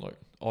like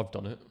I've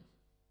done it,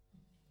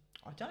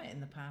 I've done it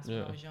in the past when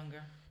Yeah. I was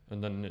younger.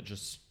 and then it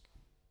just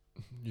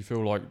you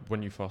feel like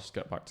when you first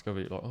get back together,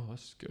 you're like, oh,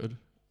 that's good,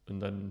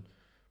 and then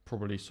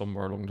probably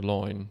somewhere along the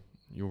line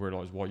you'll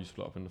realise why you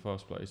split up in the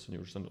first place, and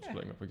you'll just end up Yeah.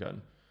 splitting up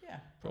again. Yeah,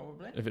 But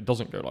probably. If it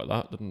doesn't go like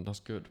that, then that's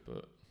good.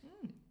 But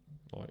Mm.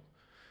 like,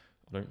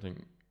 I don't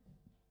think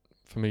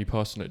for me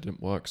personally it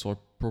didn't work, so I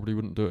probably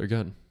wouldn't do it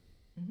again.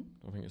 Hmm.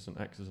 I think it's an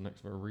ex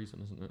for a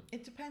reason, isn't it?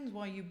 It depends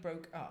why you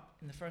broke up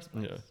in the first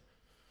place. Yeah.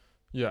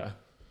 Yeah,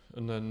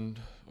 and then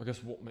I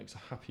guess what makes a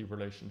happy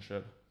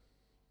relationship?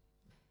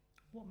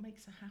 What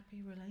makes a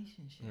happy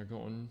relationship? Yeah,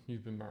 go on.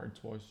 You've been married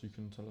twice. You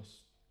can tell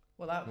us.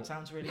 Well, that What-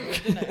 sounds really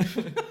good,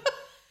 doesn't it?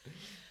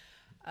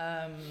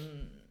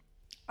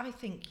 I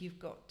think you've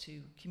got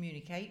to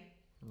communicate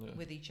Yeah.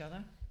 with each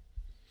other.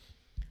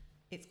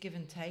 It's give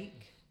and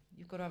take.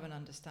 You've got to have an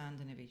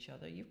understanding of each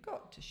other. You've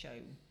got to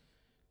show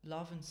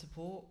love and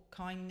support,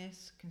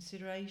 kindness,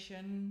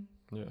 consideration.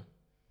 Yeah.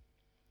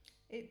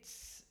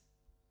 It's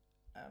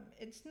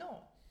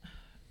not.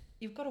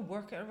 You've got to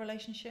work at a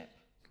relationship.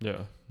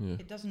 Yeah. Yeah.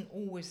 It doesn't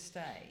always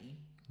stay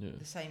Yeah.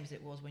 the same as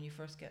it was when you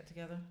first get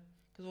together.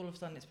 Because all of a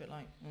sudden it's a bit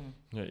like,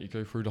 Yeah. You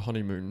go through the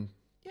honeymoon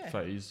yeah,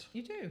 phase.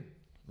 you do.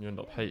 You end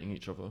up Yeah. hating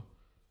each other.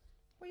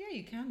 Well, yeah,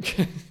 you can.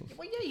 do.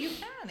 Well, yeah, you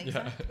can. Yeah.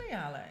 Exactly,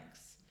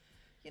 Alex.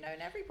 You know,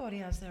 and everybody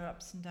has their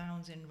ups and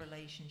downs in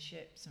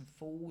relationships and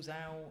falls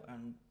out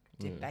and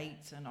Yeah.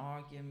 debates and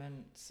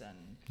arguments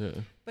and.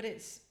 Yeah. But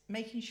it's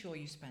making sure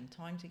you spend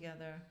time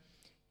together,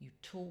 you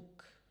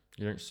talk.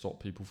 You don't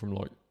stop people from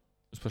like,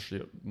 especially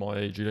at my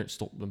age, you don't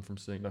stop them from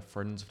seeing their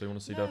friends if they want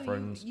to see No, their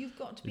friends. You've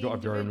got to be. You've got to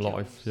have your own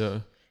life.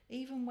 Yeah.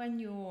 Even when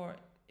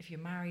if you're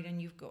married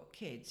and you've got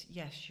kids,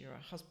 yes, you're a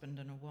husband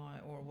and a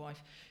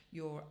wife,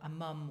 you're a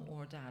mum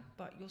or a dad,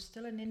 but you're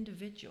still an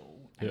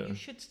individual, and Yeah. you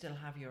should still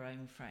have your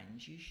own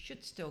friends. You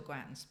should still go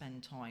out and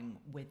spend time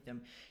with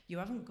them. You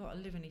haven't got to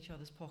live in each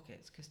other's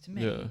pockets, because to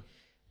me, Yeah.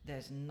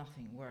 there's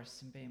nothing worse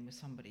than being with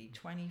somebody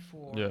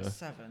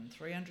 24/7,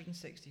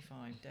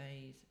 365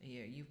 days a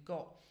year. You've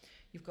got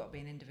to be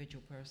an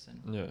individual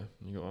person. Yeah.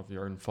 You got to have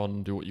your own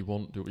fun, do what you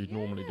want, do what you'd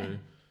normally Yeah. do.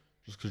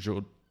 Just because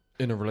you're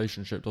in a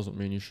relationship doesn't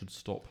mean you should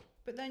stop.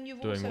 But then you've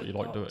Doing also what you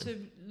like got doing.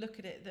 to look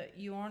at it that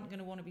you aren't going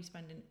to want to be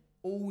spending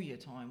all your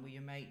time with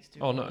your mates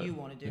doing Oh, what no. you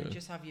want to do, and Yeah.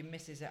 just have your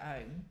missus at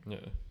home. Yeah.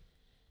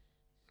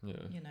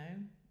 Yeah. You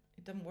know,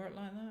 it doesn't work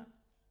like that.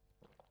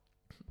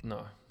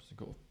 No. It's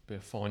got to be a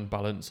fine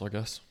balance, I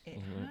guess. It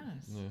doesn't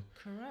has. Yeah.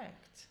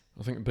 Correct.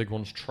 I think the big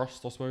one's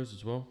trust, I suppose,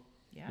 as well.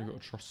 Yeah. You've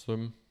got to trust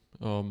them.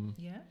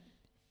 Yeah.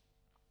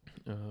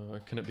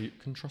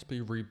 Can trust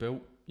be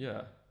rebuilt?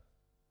 Yeah.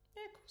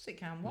 Yeah, of course it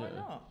can. Why Yeah.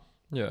 not?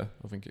 Yeah,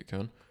 I think it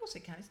can. Of course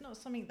it can. It's not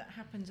something that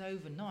happens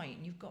overnight,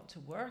 and you've got to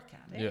work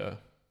at it. Yeah,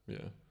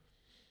 yeah.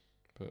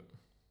 But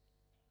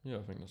yeah,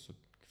 I think that's a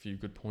few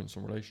good points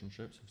on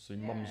relationships. Obviously,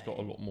 Mum's Yeah. got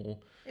a lot more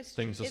It's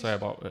things to it's- say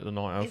about it than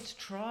I have. It's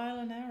trial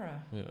and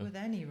error Yeah. with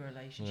any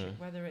relationship, Yeah.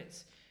 whether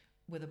it's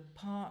with a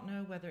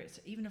partner, whether it's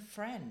even a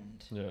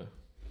friend. Yeah.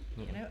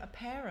 Yeah. You know, a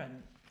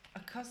parent, a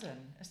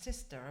cousin, a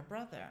sister, a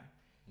brother,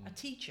 a Mm.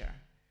 teacher,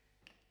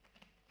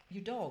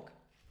 your dog.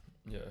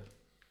 Yeah.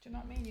 Do you know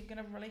what I mean? You're going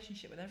to have a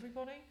relationship with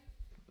everybody.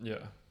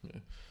 Yeah. Yeah.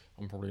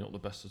 I'm probably not the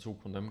best to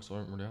talk on them because I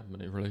don't really have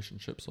many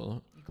relationships like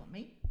that. You got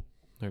me.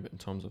 No, but in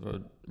terms of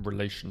a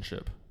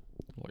relationship,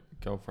 like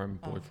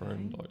girlfriend,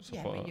 boyfriend, Okay. like stuff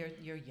Yeah, like but that.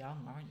 you're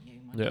young, aren't you?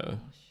 My Yeah.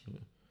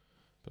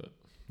 gosh.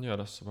 Yeah,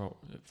 that's about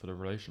it for the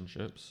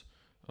relationships.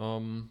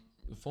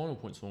 The final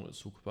points I wanted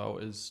to talk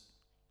about is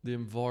the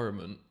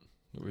environment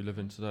that we live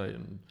in today,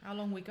 and How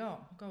long we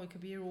got? God, we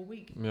could be here all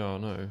week. yeah, I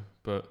know,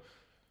 but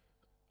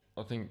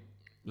I think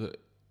that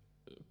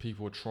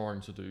people are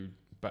trying to do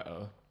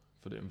better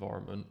for the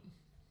environment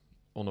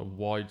on a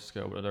wide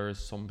scale, but there is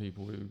some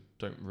people who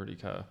don't really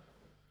care.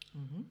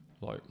 Mm-hmm.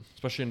 Like,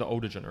 especially in the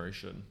older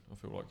generation, I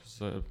feel like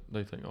 'cause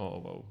they think,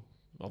 oh well,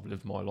 I've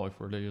lived my life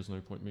really. There's no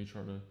point me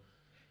trying to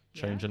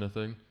change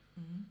anything.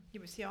 Mm-hmm. Yeah,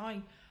 but see,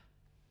 I'm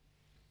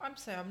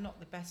saying I'm not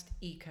the best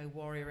eco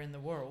warrior in the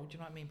world. Do you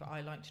know what I mean? But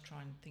I like to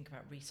try and think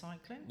about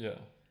recycling. Yeah,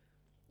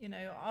 You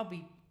know, I'll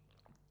be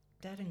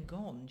dead and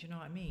gone. Do you know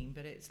what I mean?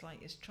 But it's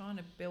like it's trying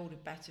to build a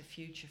better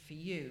future for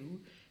you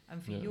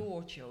and for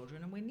your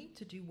children, and we need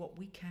to do what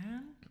we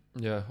can.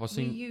 yeah.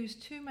 We use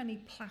too many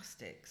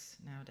plastics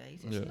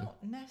nowadays. It's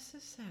not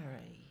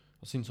necessary.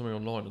 I've seen something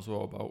online as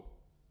well about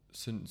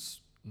since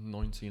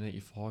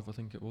 1985, I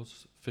think it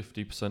was,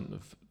 50%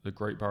 of the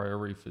Great Barrier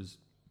Reef has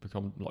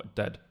become like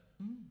dead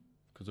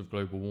because of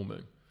global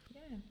warming.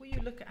 Yeah. Well,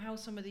 you look at how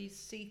some of these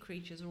sea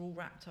creatures are all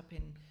wrapped up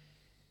in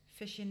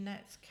fishing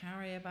nets,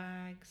 carrier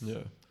bags,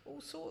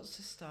 all sorts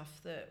of stuff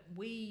that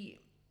we,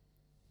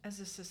 as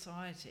a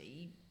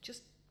society,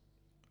 just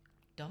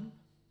dump.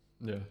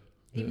 Yeah.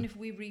 Even if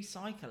we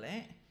recycle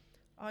it,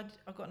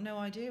 I've got no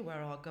idea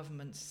where our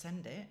governments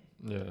send it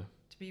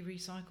to be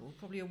recycled.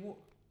 Probably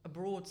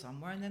abroad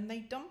somewhere, and then they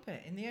dump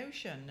it in the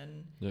ocean.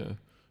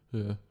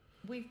 And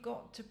we've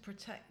got to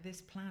protect this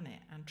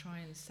planet and try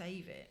and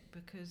save it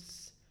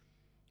because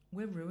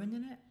we're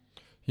ruining it.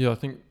 Yeah, I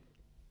think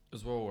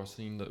as well I've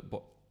seen that,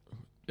 but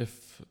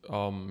if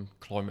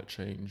climate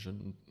change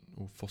and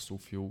or fossil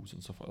fuels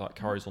and stuff like that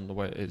carries on the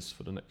way it is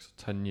for the next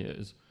 10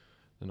 years,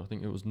 then I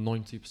think it was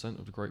 90%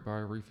 of the Great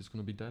Barrier Reef is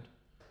going to be dead.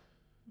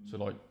 So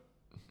like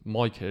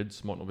my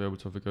kids might not be able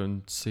to ever go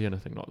and see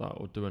anything like that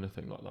or do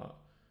anything like that.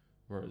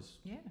 Whereas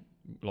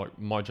like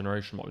my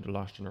generation might be the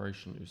last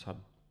generation who's had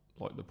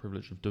like the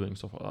privilege of doing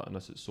stuff like that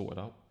unless it's sorted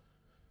out.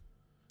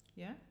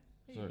 Yeah,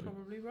 you're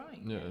probably right.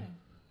 Yeah.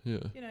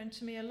 You know, and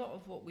to me, a lot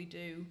of what we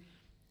do,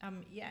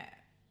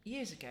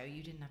 years ago,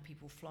 you didn't have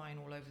people flying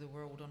all over the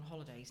world on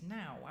holidays.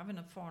 Now, having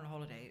a foreign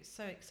holiday, it's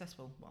so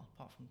accessible. Well,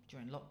 apart from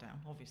during lockdown,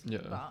 obviously.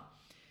 Yeah. But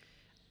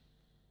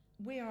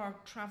we are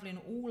travelling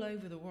all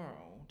over the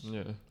world.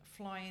 Yeah.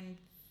 Flying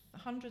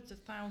hundreds of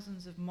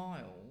thousands of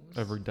miles.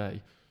 Every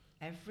day.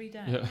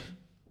 Yeah.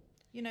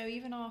 You know,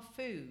 even our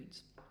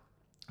foods.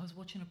 I was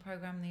watching a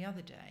programme the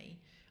other day.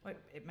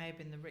 It may have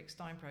been the Rick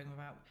Stein programme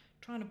about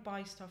trying to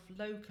buy stuff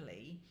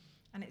locally.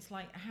 And it's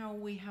like how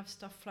we have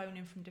stuff flown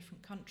in from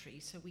different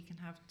countries so we can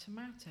have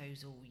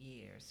tomatoes all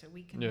year, so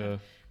we can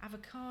have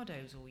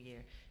avocados all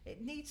year.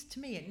 It needs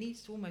to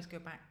almost go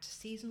back to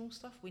seasonal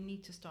stuff. We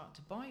need to start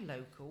to buy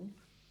local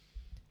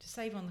to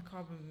save on the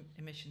carbon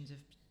emissions of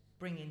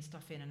bringing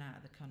stuff in and out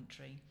of the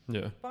country.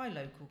 Yeah. Buy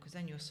local because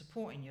then you're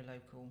supporting your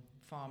local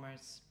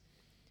farmers.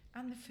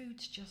 And the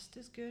food's just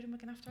as good, and we're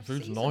going to have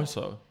food's seasonal.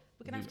 nicer.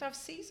 We're going to have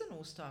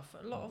seasonal stuff.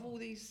 A lot of all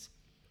these,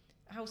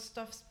 how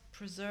stuff's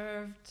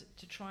preserved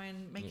to try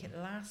and make it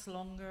last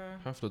longer.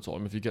 Half the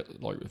time, if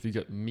you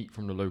get meat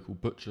from the local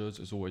butchers,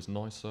 it's always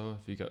nicer.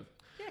 If you get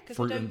because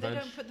fruit they and veg,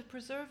 don't put the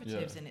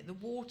preservatives in it, the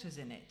water's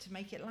in it to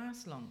make it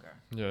last longer.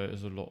 Yeah, it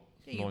is a lot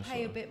you nicer.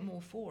 pay a bit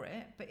more for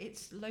it, but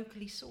it's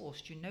locally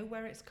sourced. You know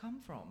where it's come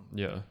from.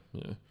 Yeah.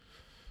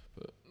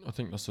 But I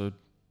think that's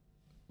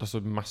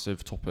a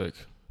massive topic.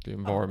 The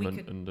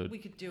environment we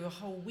could do a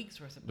whole week's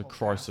worth of the podcast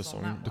crisis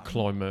on the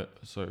climate.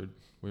 So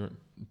we won't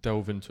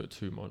delve into it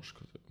too much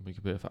because we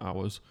could be here for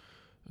hours,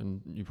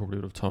 and you probably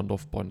would have turned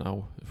off by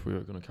now if we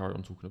were going to carry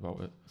on talking about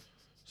it.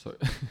 So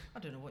I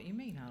don't know what you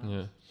mean, Alan.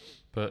 Yeah,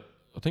 but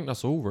I think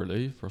that's all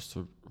really for us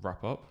to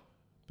wrap up.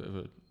 Bit of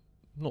a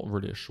not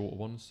really a short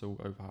one, still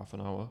over half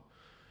an hour,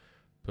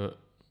 but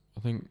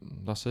I think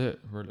that's it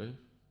really.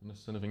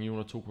 Unless anything you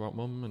want to talk about,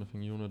 Mum?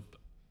 Anything you want to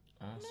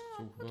ask?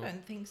 No, talk about? I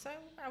don't think so.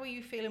 How are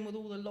you feeling with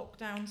all the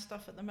lockdown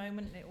stuff at the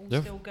moment? It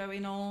all still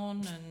going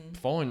on and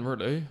fine,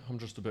 really. I'm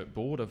just a bit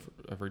bored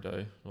every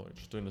day, like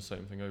just doing the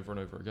same thing over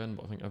and over again.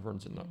 But I think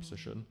everyone's in that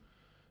position.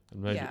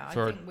 And maybe I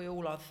think we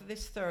all are.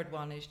 This third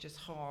one is just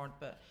hard,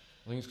 but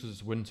I think it's because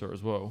it's winter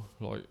as well.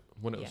 Like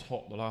when it was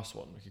hot, the last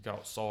one, I could go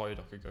outside.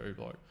 I could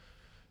go like,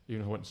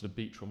 even if I went to the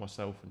beach with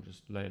myself and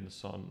just lay in the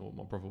sun, or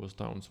my brother was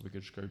down, so we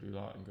could just go do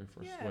that and go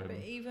for a swim.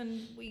 But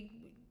even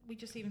we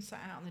just even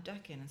sat out on the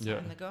decking and sat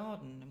in the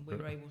garden, and we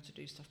were able to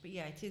do stuff. But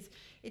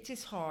it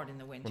is hard in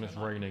the winter. When it's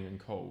raining and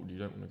cold, you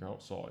don't want to go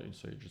outside,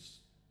 so you're just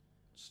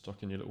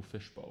stuck in your little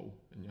fishbowl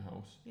in your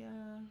house. Yeah.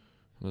 And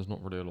there's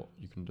not really a lot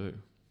you can do.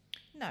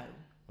 No.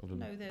 Other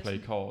than play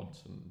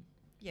cards and.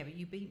 Yeah, but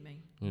you beat me.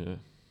 Yeah.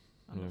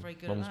 I'm not very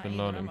good Mum's at that. been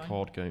learning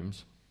card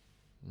games.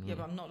 Yeah,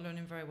 but I'm not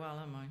learning very well,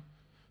 am I?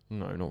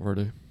 No, not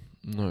really.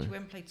 No. We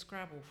haven't played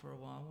Scrabble for a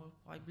while.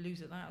 Well, I'd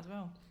lose at that as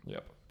well.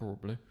 Yep,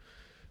 probably.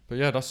 But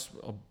yeah, that's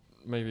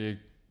maybe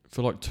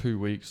for like 2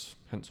 weeks,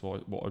 hence why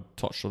what I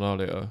touched on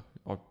earlier,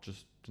 I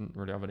just didn't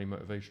really have any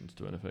motivation to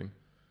do anything.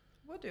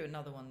 We'll do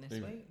another one this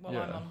week. While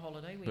I'm on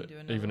holiday, we can do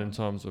another even one. In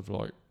terms of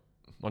like,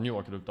 I knew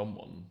I could have done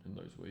one in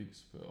those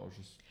weeks, but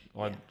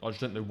I just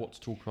didn't know what to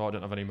talk about. I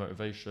didn't have any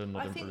motivation.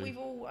 I think we've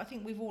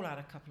all had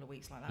a couple of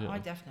weeks like that. I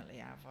definitely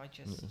have. I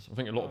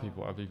think a lot of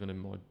people have, even in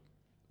my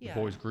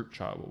boys group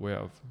chat. What we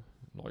have,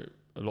 like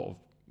a lot of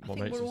my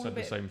mates have said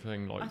the same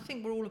thing. Like I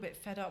think we're all a bit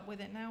fed up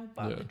with it now.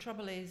 But the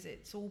trouble is,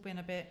 it's all been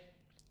a bit.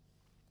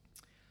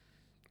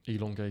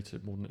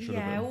 elongated more than it should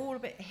Yeah, have been. all a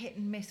bit hit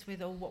and miss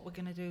with what we're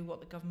going to do, what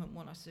the government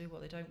want us to do,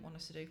 what they don't want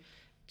us to do.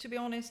 To be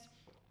honest,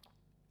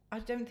 I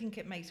don't think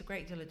it makes a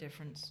great deal of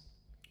difference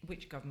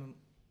which government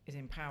is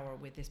in power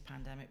with this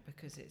pandemic,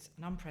 because it's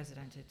an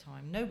unprecedented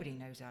time. Nobody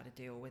knows how to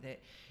deal with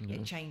it. Yeah.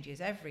 It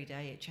changes every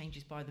day. It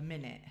changes by the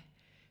minute.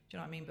 Do you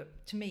know what I mean?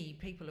 But to me,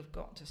 people have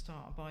got to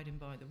start abiding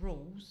by the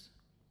rules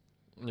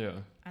Yeah.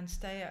 and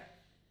stay at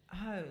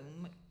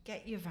home.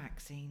 Get your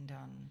vaccine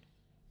done.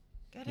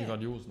 Get You've it.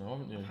 had yours now,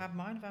 haven't you? I've had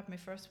mine. I've had my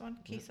first one.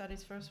 Keith's had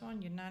his first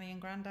one. Your nanny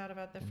and granddad have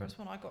had their first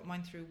one. I got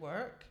mine through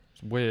work.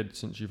 It's weird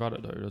since you've had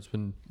it though. There's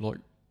been like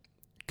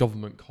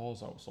government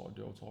cars outside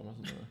the whole time,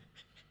 hasn't there?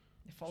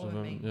 They're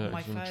following me yeah, on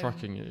my 'cause they're phone.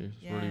 tracking you.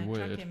 It's really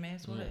weird. Tracking me.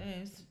 That's what Yeah.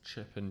 it is.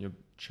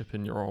 Chip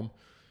in your arm.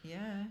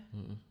 Yeah.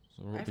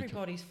 So we've got to be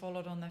Everybody's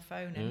followed on their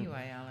phone Yeah.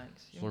 anyway,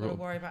 Alex. You So haven't we've got to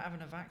got- worry about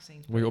having a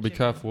vaccine. we got to be Put a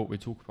chip in. careful what we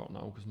talk about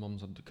now because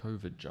Mum's had the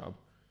COVID jab.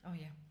 Oh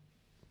yeah.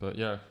 But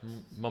yeah,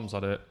 Mum's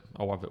had it.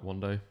 I'll have it one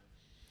day.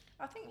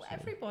 I think So-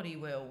 everybody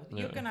will.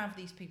 You're Yeah. going to have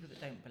these people that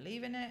don't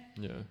believe in it,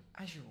 Yeah.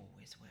 as you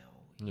always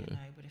will. You Yeah.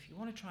 know, but if you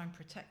want to try and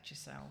protect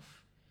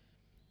yourself,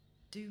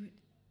 do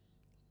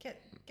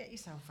get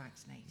yourself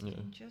vaccinated Yeah.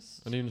 and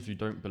just. And even if you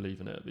don't believe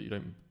in it, but you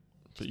don't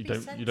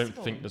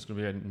sensible. think there's going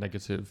to be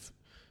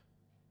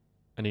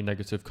any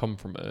negative come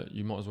from it,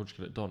 you might as well just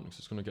get it done because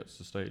it's going to get to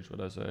the stage where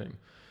they're saying,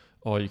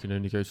 oh, you can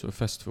only go to a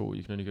festival,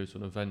 you can only go to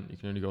an event, you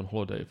can only go on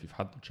holiday if you've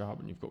had the jab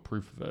and you've got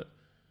proof of it.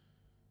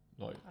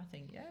 Like, I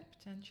think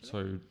potentially.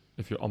 so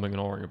if you're umming and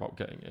ahhing about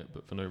getting it,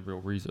 but for no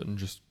real reason,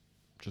 just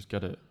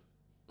get it.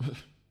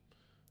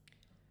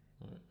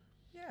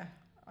 Yeah,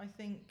 I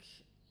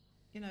think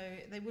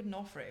they wouldn't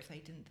offer it if they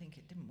didn't think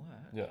it didn't work.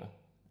 Yeah.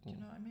 Do you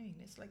know what I mean?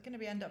 It's like going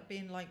to end up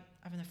being like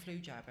having a flu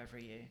jab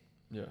every year.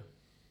 Yeah.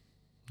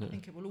 I Yeah.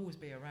 think it will always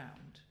be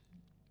around.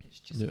 It's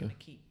just Yeah. going to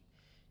keep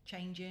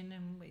changing,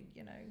 and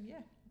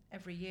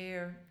every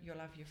year you'll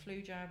have your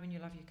flu jab and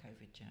you'll have your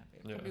COVID jab.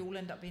 It'll Yeah. probably all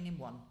end up being in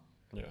one.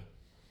 Yeah.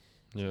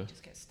 So Yeah. you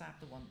just get stabbed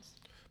the once.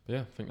 But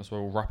yeah, I think that's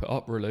where we'll wrap it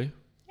up, really.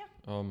 Yeah.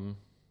 Mum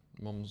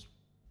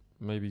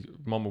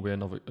will be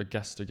a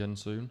guest again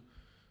soon,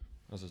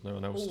 as there's no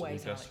one else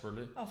Always, to be a guest,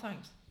 really. Oh,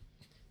 thanks.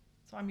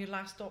 So I'm your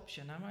last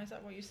option, am I? Is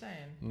that what you're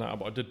saying? Nah,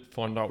 but I did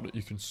find out that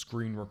you can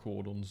screen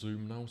record on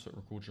Zoom now, so it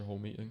records your whole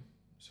meeting.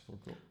 So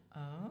I've got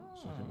Oh.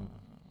 So I can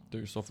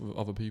do stuff with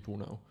other people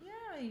now.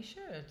 Yeah, you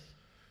should.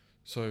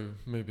 So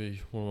maybe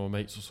one of my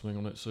mates or something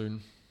on it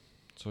soon.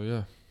 So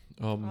yeah.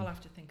 I'll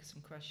have to think of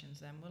some questions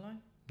then, will I?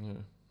 Yeah.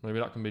 Maybe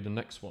that can be the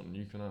next one.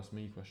 You can ask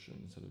me questions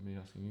instead of me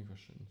asking you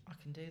questions. I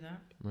can do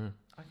that. Yeah.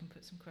 I can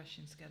put some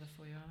questions together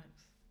for you,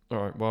 Alex.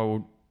 All right.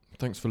 Well,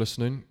 thanks for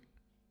listening.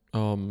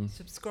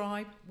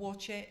 Subscribe,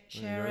 watch it,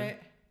 There you share go.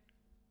 it.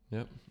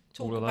 Yep.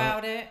 Talk all of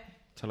about it.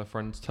 Tell a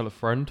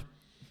friend.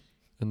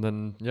 And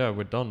then, yeah,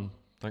 we're done.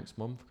 Thanks,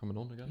 Mum, for coming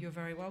on again. You're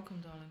very welcome,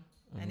 darling.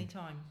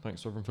 Anytime.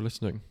 Thanks, everyone, for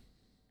listening.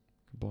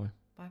 Goodbye.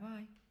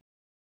 Bye-bye.